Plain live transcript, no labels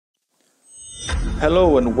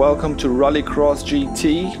Hello and welcome to Rallycross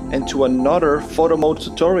GT and to another photo mode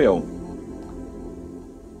tutorial.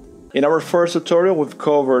 In our first tutorial we've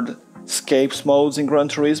covered escapes modes in Gran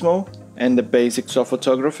Turismo and the basics of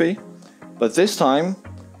photography, but this time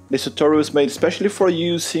this tutorial is made especially for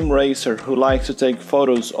you sim racer who likes to take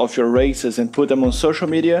photos of your races and put them on social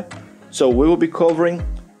media, so we will be covering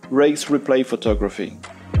race replay photography.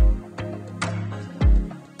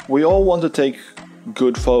 We all want to take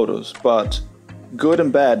good photos, but good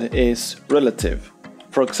and bad is relative.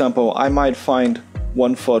 For example, I might find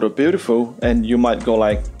one photo beautiful and you might go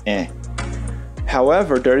like, eh.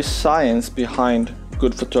 However, there is science behind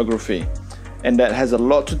good photography, and that has a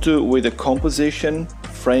lot to do with the composition,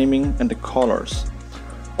 framing and the colors.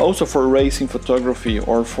 Also for racing photography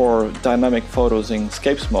or for dynamic photos in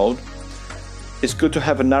escapes mode, it's good to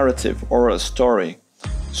have a narrative or a story.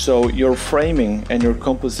 So your framing and your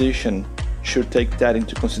composition should take that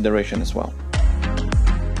into consideration as well.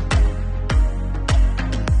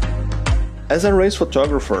 As a race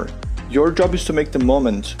photographer, your job is to make the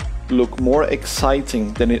moment look more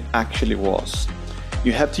exciting than it actually was.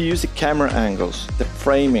 You have to use the camera angles, the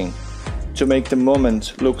framing, to make the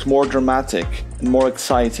moment look more dramatic and more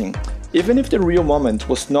exciting, even if the real moment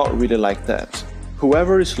was not really like that.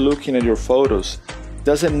 Whoever is looking at your photos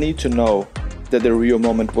doesn't need to know that the real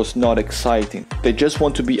moment was not exciting. They just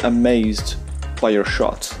want to be amazed by your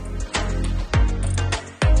shots.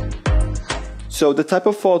 So the type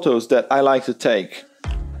of photos that I like to take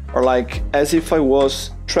are like as if I was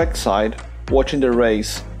trackside watching the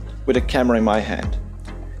race with a camera in my hand.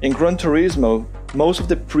 In Gran Turismo, most of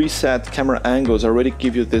the preset camera angles already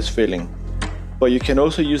give you this feeling, but you can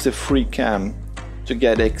also use the free cam to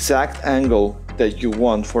get the exact angle that you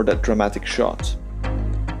want for that dramatic shot.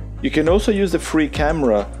 You can also use the free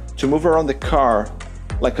camera to move around the car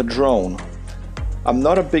like a drone. I'm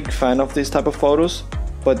not a big fan of this type of photos,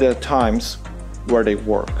 but there are times where they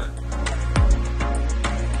work.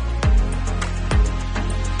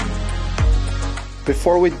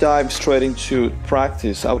 Before we dive straight into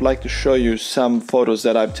practice, I would like to show you some photos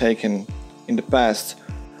that I've taken in the past.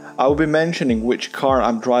 I will be mentioning which car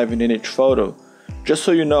I'm driving in each photo, just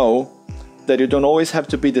so you know that you don't always have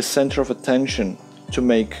to be the center of attention to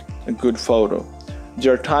make a good photo.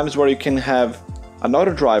 There are times where you can have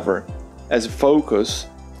another driver as a focus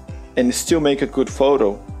and still make a good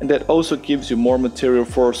photo, and that also gives you more material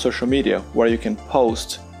for social media where you can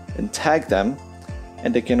post and tag them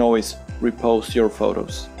and they can always repost your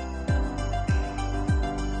photos.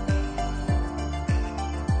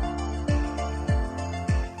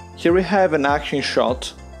 Here we have an action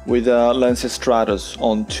shot with a Lancia Stratos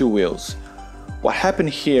on two wheels. What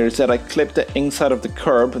happened here is that I clipped the inside of the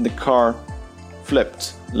curb and the car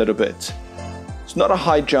flipped a little bit. It's not a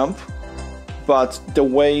high jump, but the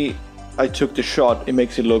way I took the shot, it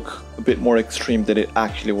makes it look a bit more extreme than it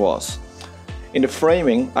actually was. In the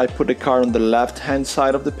framing, I put the car on the left hand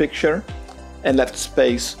side of the picture and left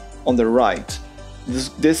space on the right.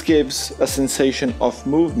 This gives a sensation of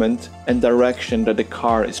movement and direction that the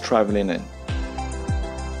car is traveling in.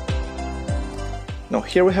 Now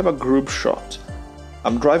here we have a group shot.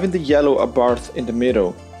 I'm driving the yellow Abarth in the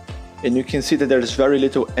middle, and you can see that there's very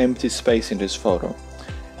little empty space in this photo.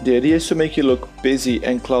 The idea is to make you look busy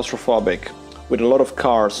and claustrophobic, with a lot of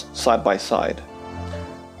cars side by side.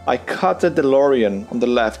 I cut the DeLorean on the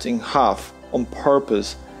left in half on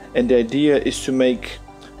purpose, and the idea is to make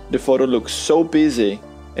the photo look so busy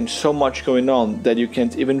and so much going on that you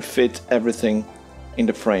can't even fit everything in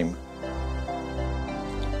the frame.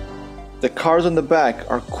 The cars on the back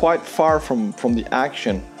are quite far from the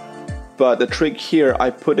action, but the trick here, I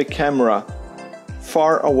put the camera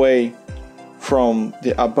far away from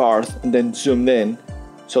the Abarth and then zoomed in,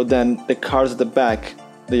 so then the cars at the back,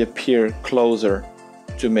 they appear closer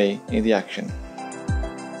to me in the action.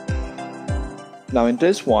 Now in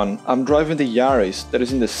this one, I'm driving the Yaris that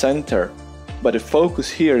is in the center, but the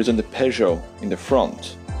focus here is on the Peugeot in the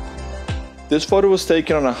front. This photo was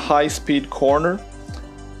taken on a high-speed corner,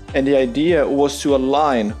 and the idea was to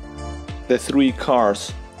align the three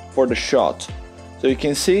cars for the shot. So you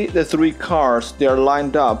can see the three cars, they are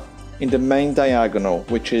lined up in the main diagonal,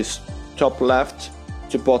 which is top left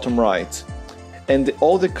to bottom right. And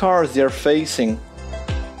all the cars, they are facing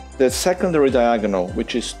the secondary diagonal,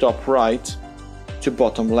 which is top right to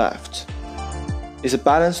bottom left. It's a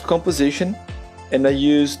balanced composition, and I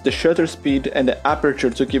used the shutter speed and the aperture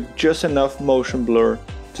to give just enough motion blur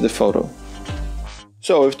to the photo.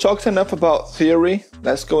 So we've talked enough about theory,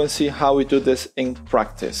 let's go and see how we do this in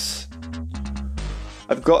practice.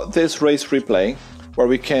 I've got this race replay where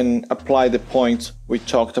we can apply the points we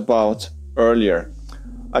talked about earlier.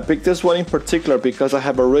 I picked this one in particular because I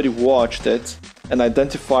have already watched it and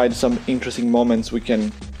identified some interesting moments we can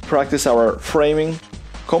practice our framing,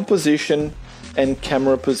 composition, and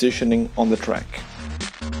camera positioning on the track.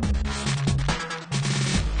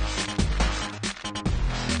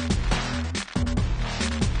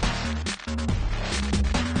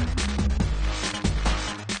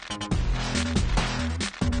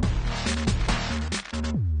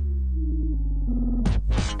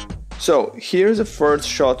 So here's the first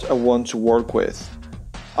shot I want to work with.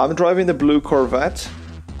 I'm driving the blue Corvette.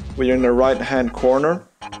 We're in the right hand corner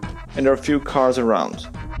and there are a few cars around.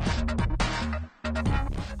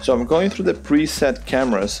 So I'm going through the preset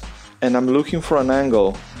cameras and I'm looking for an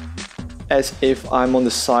angle as if I'm on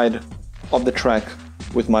the side of the track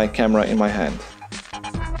with my camera in my hand.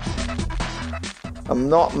 I'm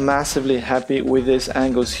not massively happy with these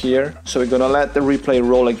angles here, so we're gonna let the replay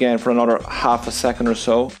roll again for another half a second or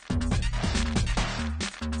so.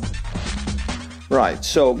 Right,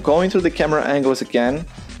 so going through the camera angles again,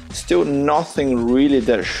 still nothing really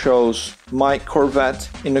that shows my Corvette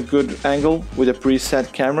in a good angle with the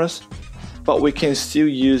preset cameras, but we can still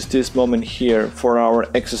use this moment here for our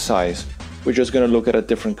exercise. We're just gonna look at a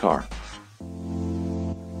different car.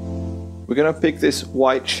 We're gonna pick this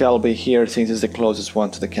white Shelby here since it's the closest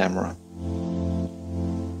one to the camera.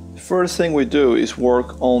 The first thing we do is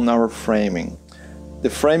work on our framing. The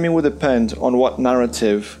framing will depend on what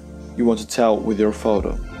narrative you want to tell with your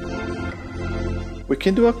photo. We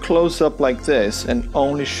can do a close-up like this and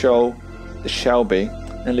only show the Shelby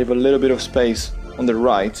and leave a little bit of space on the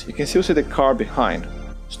right. You can still see the car behind.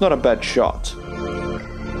 It's not a bad shot.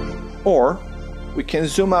 Or we can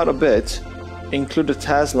zoom out a bit, include the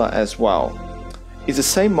Tesla as well. It's the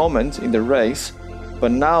same moment in the race,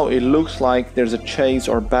 but now it looks like there's a chase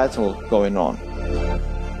or battle going on.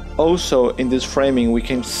 Also in this framing we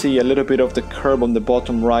can see a little bit of the curb on the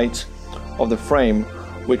bottom right of the frame,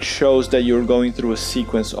 which shows that you're going through a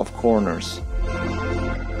sequence of corners.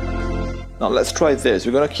 Now let's try this.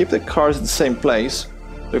 We're gonna keep the cars in the same place.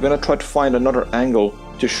 We're gonna try to find another angle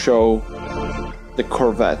to show the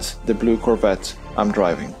Corvette, the blue Corvette I'm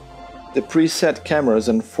driving. The preset cameras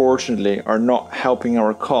unfortunately are not helping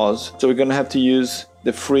our cause, so we're gonna have to use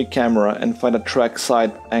the free camera and find a track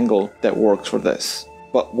side angle that works for this.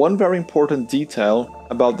 But one very important detail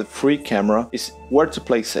about the free camera is where to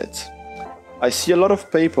place it. I see a lot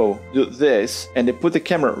of people do this and they put the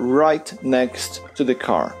camera right next to the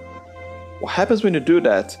car. What happens when you do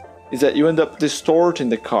that is that you end up distorting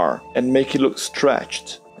the car and make it look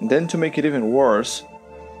stretched. And then to make it even worse,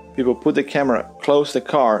 people put the camera close to the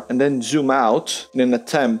car and then zoom out in an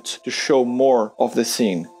attempt to show more of the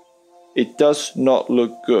scene. It does not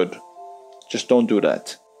look good. Just don't do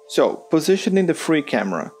that. So, positioning the free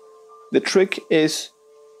camera. The trick is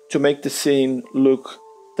to make the scene look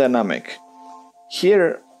dynamic.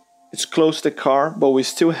 Here it's close to the car, but we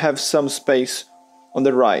still have some space on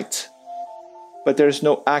the right. But there's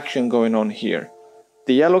no action going on here.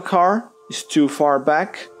 The yellow car is too far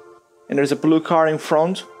back, and there's a blue car in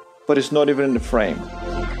front, but it's not even in the frame.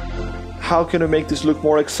 How can we make this look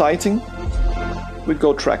more exciting? We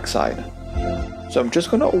go trackside. So I'm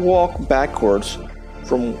just gonna walk backwards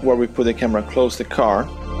from where we put the camera close to the car,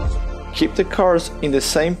 keep the cars in the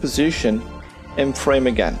same position, and frame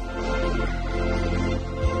again.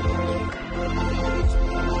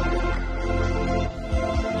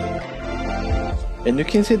 And you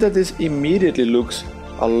can see that this immediately looks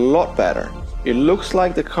a lot better. It looks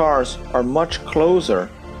like the cars are much closer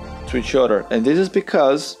to each other, and this is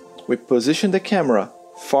because we positioned the camera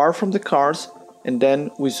far from the cars and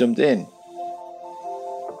then we zoomed in.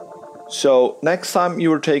 So next time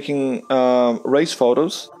you are taking race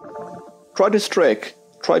photos, try this trick.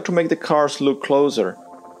 Try to make the cars look closer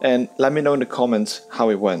and let me know in the comments how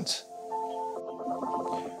it went.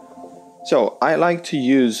 So I like to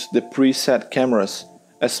use the preset cameras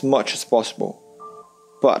as much as possible,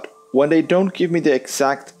 but when they don't give me the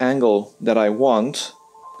exact angle that I want,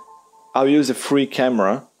 I'll use a free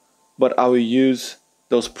camera, but I will use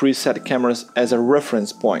those preset cameras as a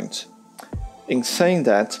reference point. In saying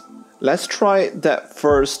that, let's try that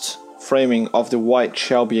first framing of the white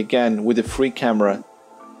Shelby again with the free camera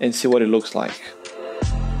and see what it looks like.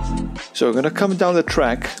 So we're gonna come down the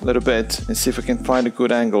track a little bit and see if we can find a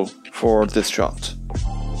good angle for this shot.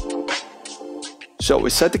 So we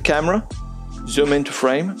set the camera, zoom into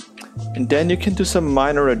frame, and then you can do some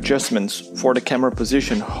minor adjustments for the camera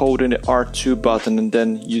position, holding the R2 button and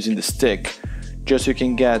then using the stick, just so you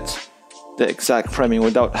can get the exact framing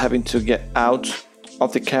without having to get out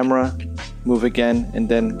of the camera, move again, and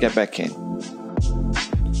then get back in.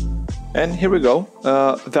 And here we go,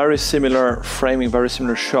 very similar framing, very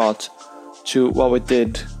similar shot to what we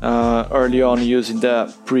did early on using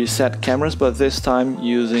the preset cameras, but this time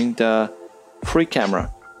using the free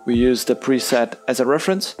camera. We use the preset as a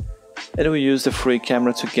reference, and we use the free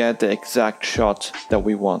camera to get the exact shot that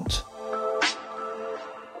we want.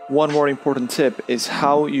 One more important tip is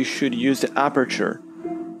how you should use the aperture.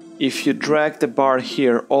 If you drag the bar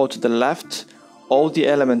here all to the left, all the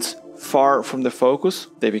elements far from the focus,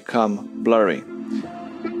 they become blurry.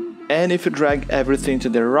 And if you drag everything to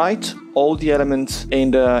the right, all the elements in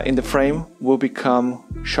the frame will become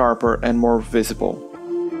sharper and more visible.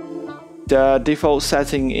 The default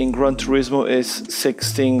setting in Gran Turismo is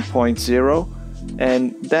 16.0,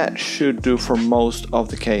 and that should do for most of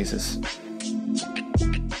the cases.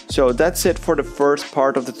 So that's it for the first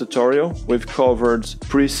part of the tutorial. We've covered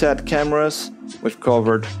preset cameras, we've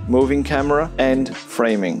covered moving camera and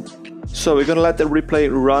framing. So we're gonna let the replay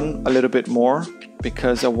run a little bit more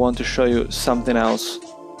because I want to show you something else.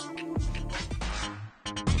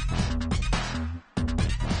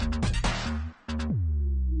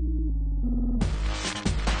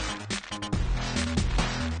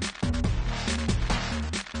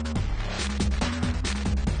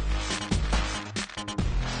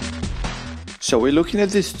 So we're looking at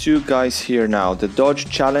these two guys here now, the Dodge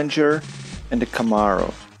Challenger and the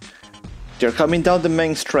Camaro. They're coming down the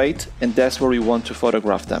main straight, and that's where we want to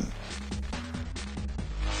photograph them.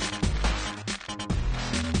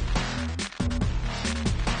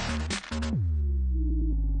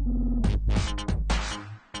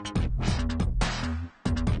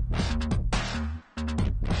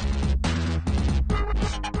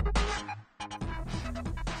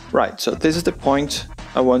 Right, so this is the point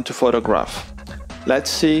I want to photograph. Let's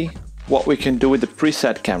see what we can do with the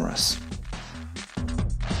preset cameras.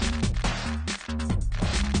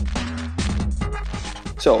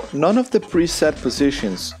 So none of the preset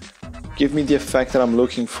positions give me the effect that I'm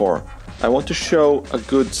looking for. I want to show a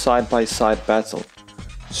good side-by-side battle.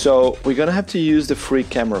 So we're gonna have to use the free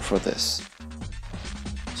camera for this.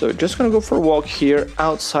 So just gonna go for a walk here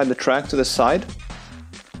outside the track to the side.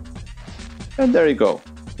 And there you go.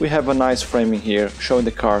 We have a nice framing here showing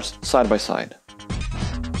the cars side by side.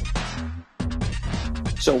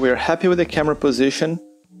 So we're happy with the camera position.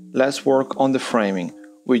 Let's work on the framing.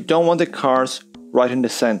 We don't want the cars right in the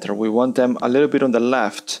center. We want them a little bit on the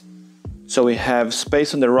left, so we have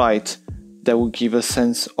space on the right that will give a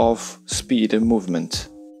sense of speed and movement.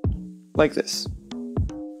 Like this.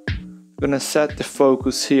 I'm gonna set the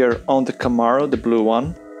focus here on the Camaro, the blue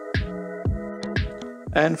one.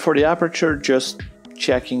 And for the aperture, just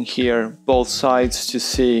checking here both sides to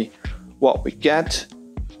see what we get,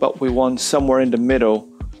 but we want somewhere in the middle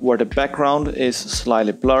where the background is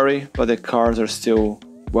slightly blurry, but the cars are still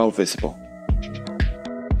well visible.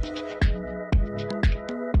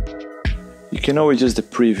 You can always use the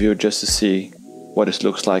preview just to see what it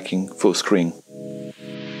looks like in full screen.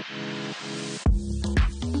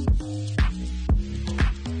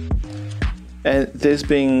 And this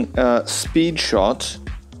being a speed shot,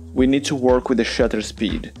 we need to work with the shutter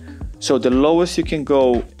speed. So the lowest you can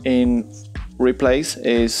go in replays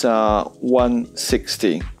is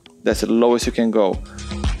 160. That's the lowest you can go.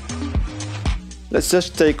 Let's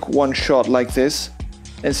just take one shot like this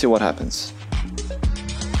and see what happens.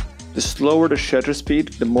 The slower the shutter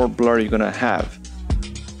speed, the more blurry you're gonna have.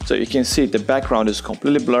 So you can see the background is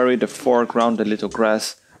completely blurry, the foreground, the little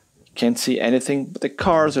grass, you can't see anything, but the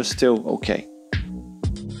cars are still okay.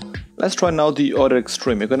 Let's try now the other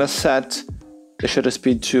extreme. You're gonna set the shutter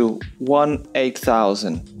speed to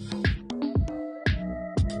 1/8000.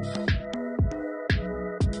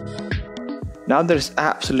 Now there's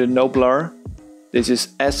absolutely no blur. This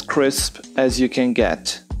is as crisp as you can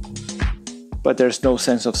get. But there's no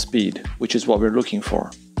sense of speed, which is what we're looking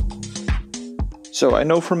for. So I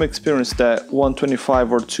know from experience that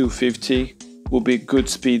 125 or 250 will be good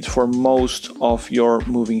speed for most of your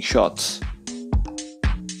moving shots.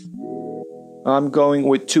 I'm going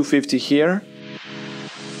with 250 here.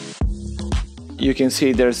 You can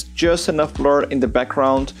see there's just enough blur in the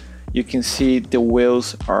background. You can see the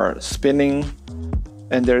wheels are spinning,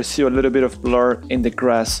 and there's still a little bit of blur in the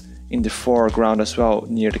grass in the foreground as well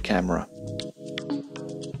near the camera.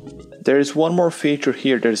 There is one more feature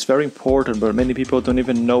here that is very important, but many people don't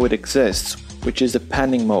even know it exists, which is the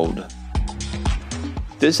panning mode.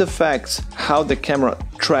 This affects how the camera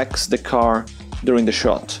tracks the car during the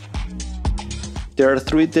shot. There are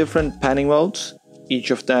 3 different panning modes. Each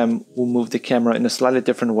of them will move the camera in a slightly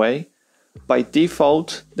different way. By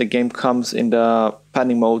default, the game comes in the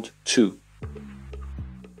panning mode 2.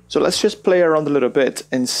 So let's just play around a little bit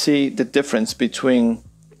and see the difference between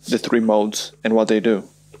the three modes and what they do.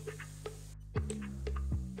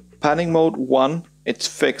 Panning mode 1, it's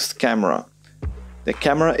fixed camera. The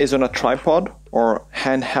camera is on a tripod or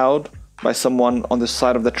handheld by someone on the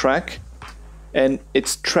side of the track, and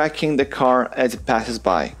it's tracking the car as it passes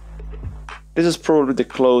by. This is probably the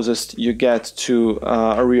closest you get to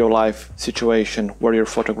a real-life situation where you're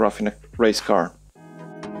photographing a race car.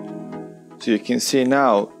 So you can see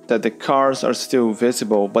now that the cars are still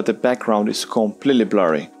visible, but the background is completely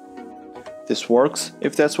blurry. This works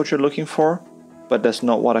if that's what you're looking for, but that's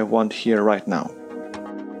not what I want here right now.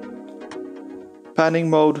 Panning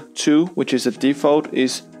mode 2, which is the default,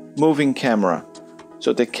 is moving camera.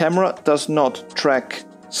 So the camera does not track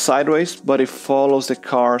sideways, but it follows the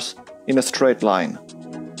cars in a straight line.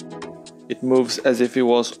 It moves as if it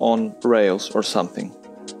was on rails or something.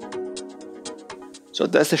 So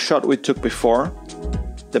that's the shot we took before.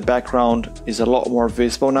 The background is a lot more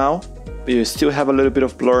visible now, but you still have a little bit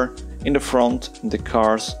of blur in the front, and the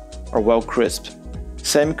cars are well crisped.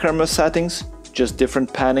 Same camera settings, just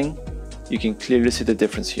different panning. You can clearly see the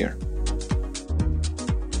difference here.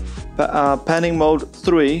 Panning mode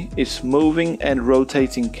 3 is moving and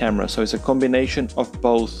rotating camera, so it's a combination of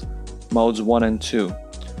both modes 1 and 2.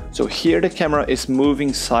 So here the camera is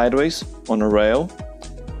moving sideways on a rail,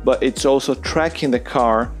 but it's also tracking the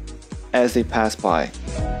car as they pass by.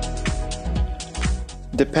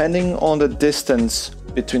 Depending on the distance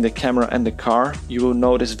between the camera and the car, you will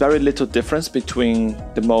notice very little difference between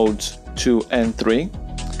the modes 2 and 3.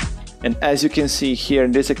 And as you can see here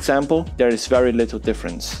in this example, there is very little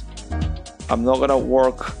difference. I'm not gonna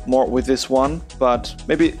work more with this one, but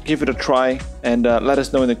maybe give it a try and let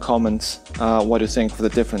us know in the comments what you think for the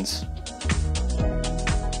difference.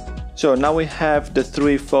 So now we have the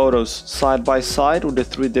three photos side by side with the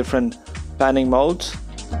three different panning modes.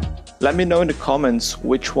 Let me know in the comments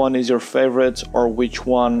which one is your favorite or which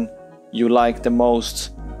one you like the most,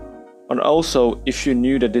 and also if you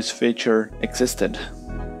knew that this feature existed.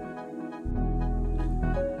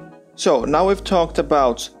 So now we've talked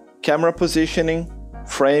about camera positioning,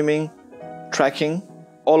 framing, tracking.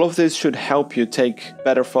 All of this should help you take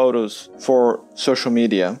better photos for social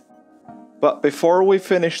media. But before we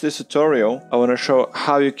finish this tutorial, I want to show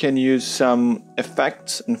how you can use some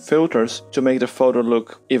effects and filters to make the photo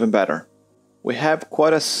look even better. We have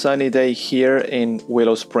quite a sunny day here in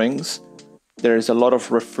Willow Springs. There is a lot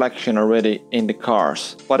of reflection already in the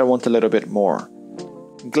cars, but I want a little bit more.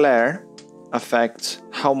 Glare affects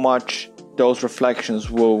how much those reflections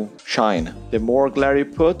will shine. The more glare you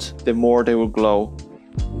put, the more they will glow.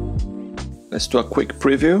 Let's do a quick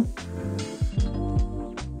preview.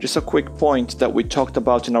 Just a quick point that we talked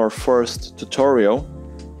about in our first tutorial.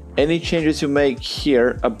 Any changes you make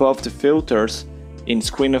here above the filters in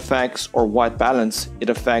screen effects or white balance, it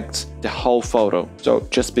affects the whole photo. So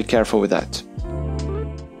just be careful with that.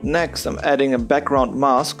 Next, I'm adding a background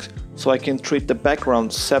mask so I can treat the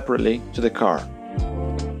background separately to the car.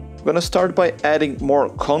 I'm gonna start by adding more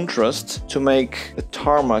contrast to make the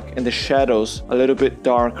tarmac and the shadows a little bit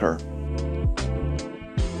darker.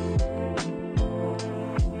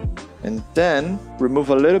 And then remove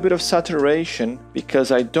a little bit of saturation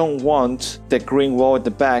because I don't want the green wall at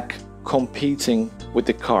the back competing with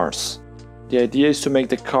the cars. The idea is to make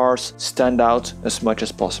the cars stand out as much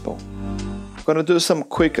as possible. I'm gonna do some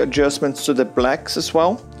quick adjustments to the blacks as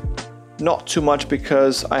well. Not too much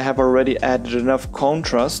because I have already added enough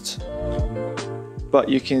contrast, but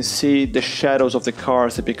you can see the shadows of the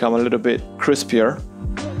cars, they become a little bit crispier.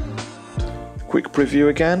 Quick preview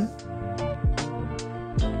again.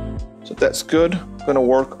 So that's good. I'm gonna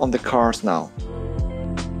work on the cars now.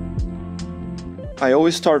 I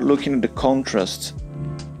always start looking at the contrast,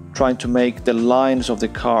 trying to make the lines of the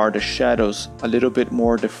car, the shadows, a little bit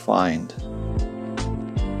more defined.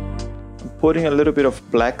 I'm putting a little bit of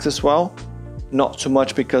blacks as well, not too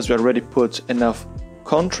much because we already put enough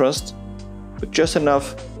contrast, but just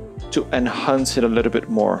enough to enhance it a little bit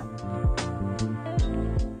more.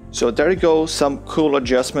 So there you go, some cool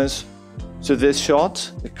adjustments to this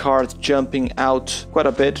shot. The car is jumping out quite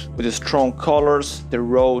a bit with the strong colors, the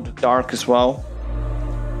road dark as well.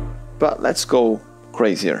 But let's go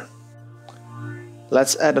crazier.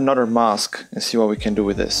 Let's add another mask and see what we can do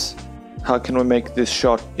with this. How can we make this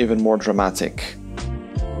shot even more dramatic?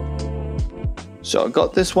 So I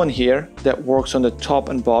got this one here that works on the top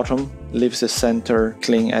and bottom, leaves the center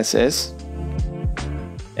clean as is.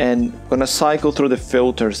 And I'm gonna cycle through the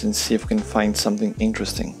filters and see if we can find something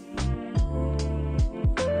interesting.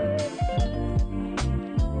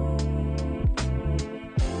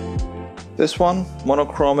 This one,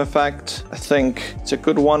 monochrome effect, I think it's a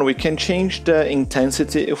good one. We can change the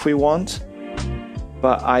intensity if we want.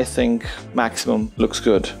 but I think maximum looks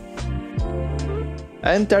good.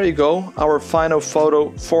 And there you go, our final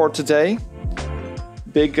photo for today.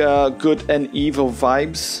 Big good and evil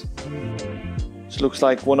vibes. This looks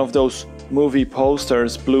like one of those movie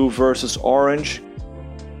posters, blue versus orange.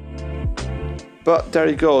 But there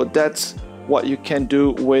you go, that's what you can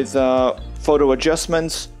do with photo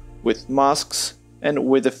adjustments, with masks, and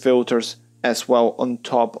with the filters as well on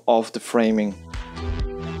top of the framing.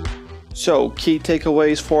 So, key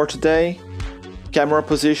takeaways for today: camera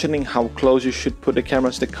positioning, how close you should put the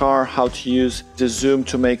camera to the car, how to use the zoom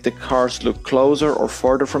to make the cars look closer or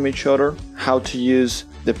further from each other, how to use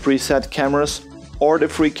the preset cameras or the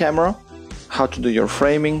free camera, how to do your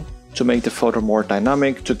framing to make the photo more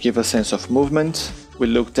dynamic, to give a sense of movement. We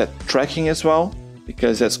looked at tracking as well,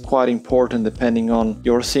 because that's quite important depending on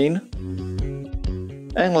your scene.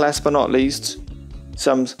 And last but not least,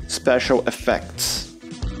 some special effects.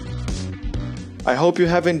 I hope you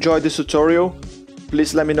have enjoyed this tutorial.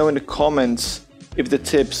 Please let me know in the comments if the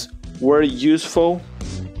tips were useful,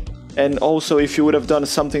 and also if you would have done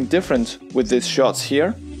something different with these shots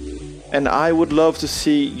here. And I would love to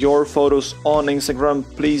see your photos on Instagram.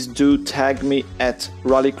 Please do tag me at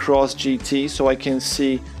RallyCrossGT so I can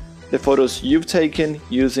see the photos you've taken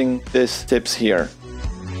using these tips here.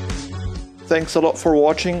 Thanks a lot for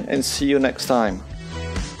watching and see you next time.